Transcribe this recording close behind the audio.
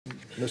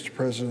Mr.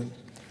 President,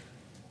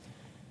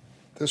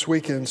 this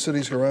weekend,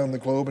 cities around the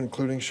globe,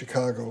 including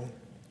Chicago,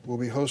 will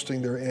be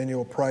hosting their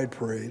annual Pride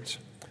Parades.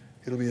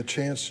 It'll be a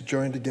chance to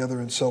join together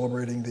in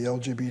celebrating the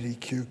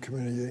LGBTQ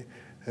community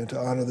and to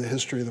honor the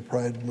history of the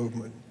Pride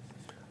movement.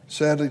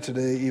 Sadly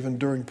today, even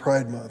during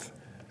Pride Month,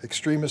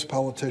 extremist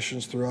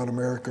politicians throughout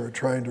America are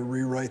trying to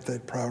rewrite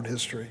that proud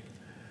history.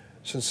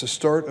 Since the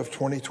start of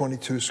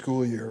 2022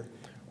 school year,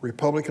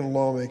 Republican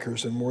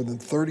lawmakers in more than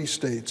 30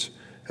 states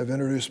have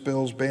introduced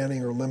bills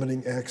banning or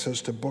limiting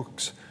access to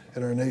books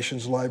in our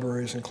nation's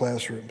libraries and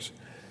classrooms.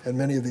 And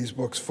many of these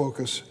books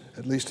focus,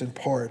 at least in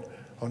part,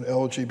 on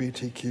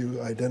LGBTQ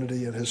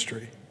identity and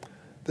history.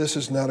 This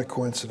is not a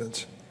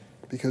coincidence,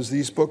 because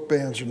these book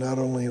bans are not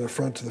only an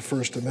affront to the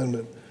First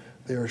Amendment,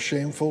 they are a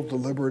shameful,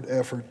 deliberate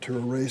effort to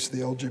erase the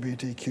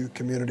LGBTQ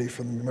community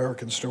from the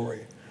American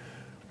story.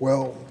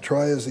 Well,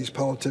 try as these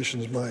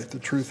politicians might, the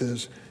truth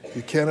is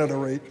you cannot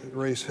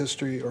erase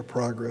history or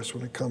progress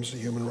when it comes to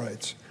human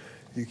rights.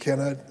 You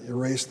cannot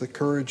erase the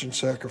courage and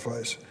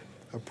sacrifice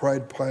of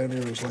Pride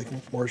pioneers like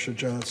Marsha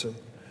Johnson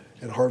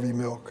and Harvey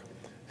Milk.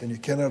 And you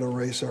cannot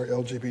erase our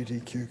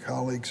LGBTQ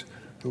colleagues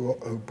who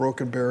have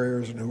broken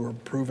barriers and who are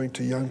proving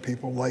to young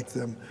people like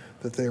them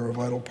that they are a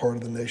vital part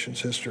of the nation's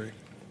history.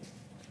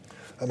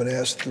 I'm going to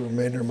ask the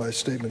remainder of my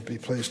statement be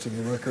placed in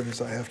the record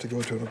as I have to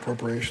go to an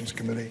appropriations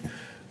committee.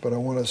 But I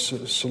want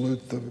to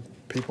salute the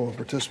people who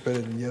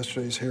participated in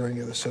yesterday's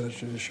hearing of the Senate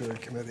Judiciary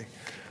Committee.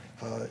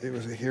 It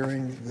was a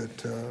hearing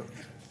that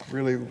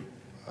really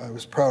I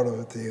was proud of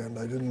at the end.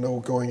 I didn't know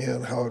going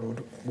in how it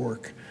would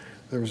work.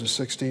 There was a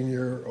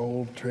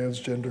 16-year-old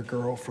transgender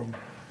girl from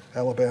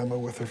Alabama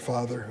with her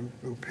father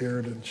who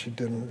appeared, and she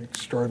did an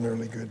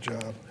extraordinarily good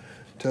job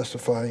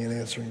testifying and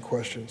answering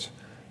questions.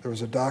 There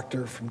was a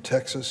doctor from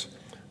Texas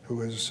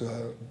who has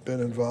been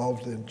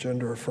involved in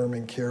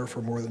gender-affirming care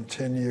for more than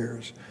 10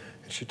 years.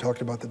 And she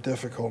talked about the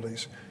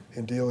difficulties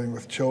in dealing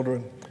with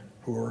children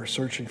who are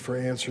searching for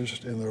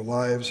answers in their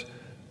lives,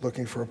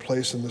 looking for a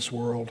place in this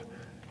world,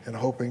 and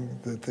hoping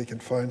that they can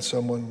find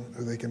someone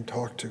who they can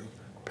talk to,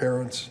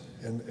 parents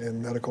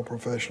and medical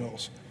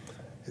professionals.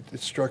 It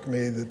struck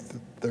me that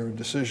there are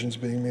decisions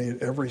being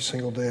made every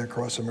single day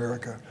across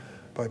America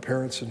by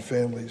parents and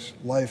families,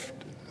 life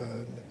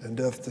and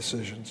death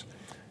decisions,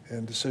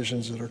 and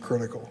decisions that are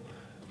critical.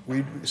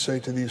 We say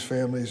to these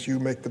families, you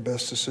make the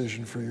best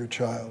decision for your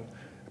child.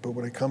 But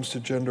when it comes to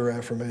gender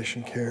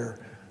affirmation care,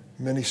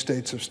 many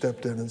states have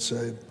stepped in and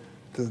said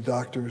to the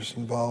doctors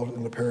involved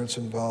and the parents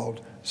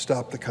involved,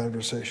 stop the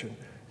conversation.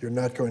 You're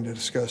not going to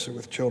discuss it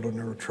with children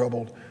who are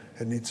troubled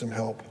and need some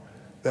help.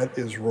 That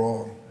is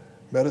wrong.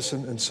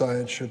 Medicine and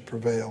science should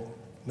prevail,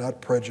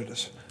 not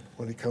prejudice,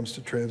 when it comes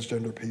to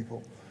transgender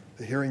people.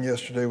 The hearing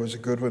yesterday was a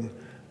good one,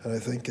 and I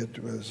think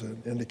it was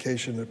an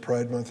indication that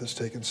Pride Month is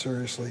taken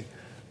seriously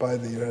by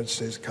the United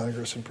States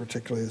Congress, and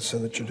particularly the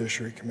Senate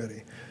Judiciary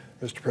Committee.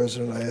 Mr.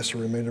 President, I ask the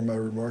remainder of my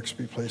remarks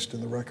be placed in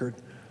the record.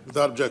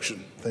 Without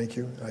objection. Thank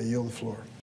you. I yield the floor.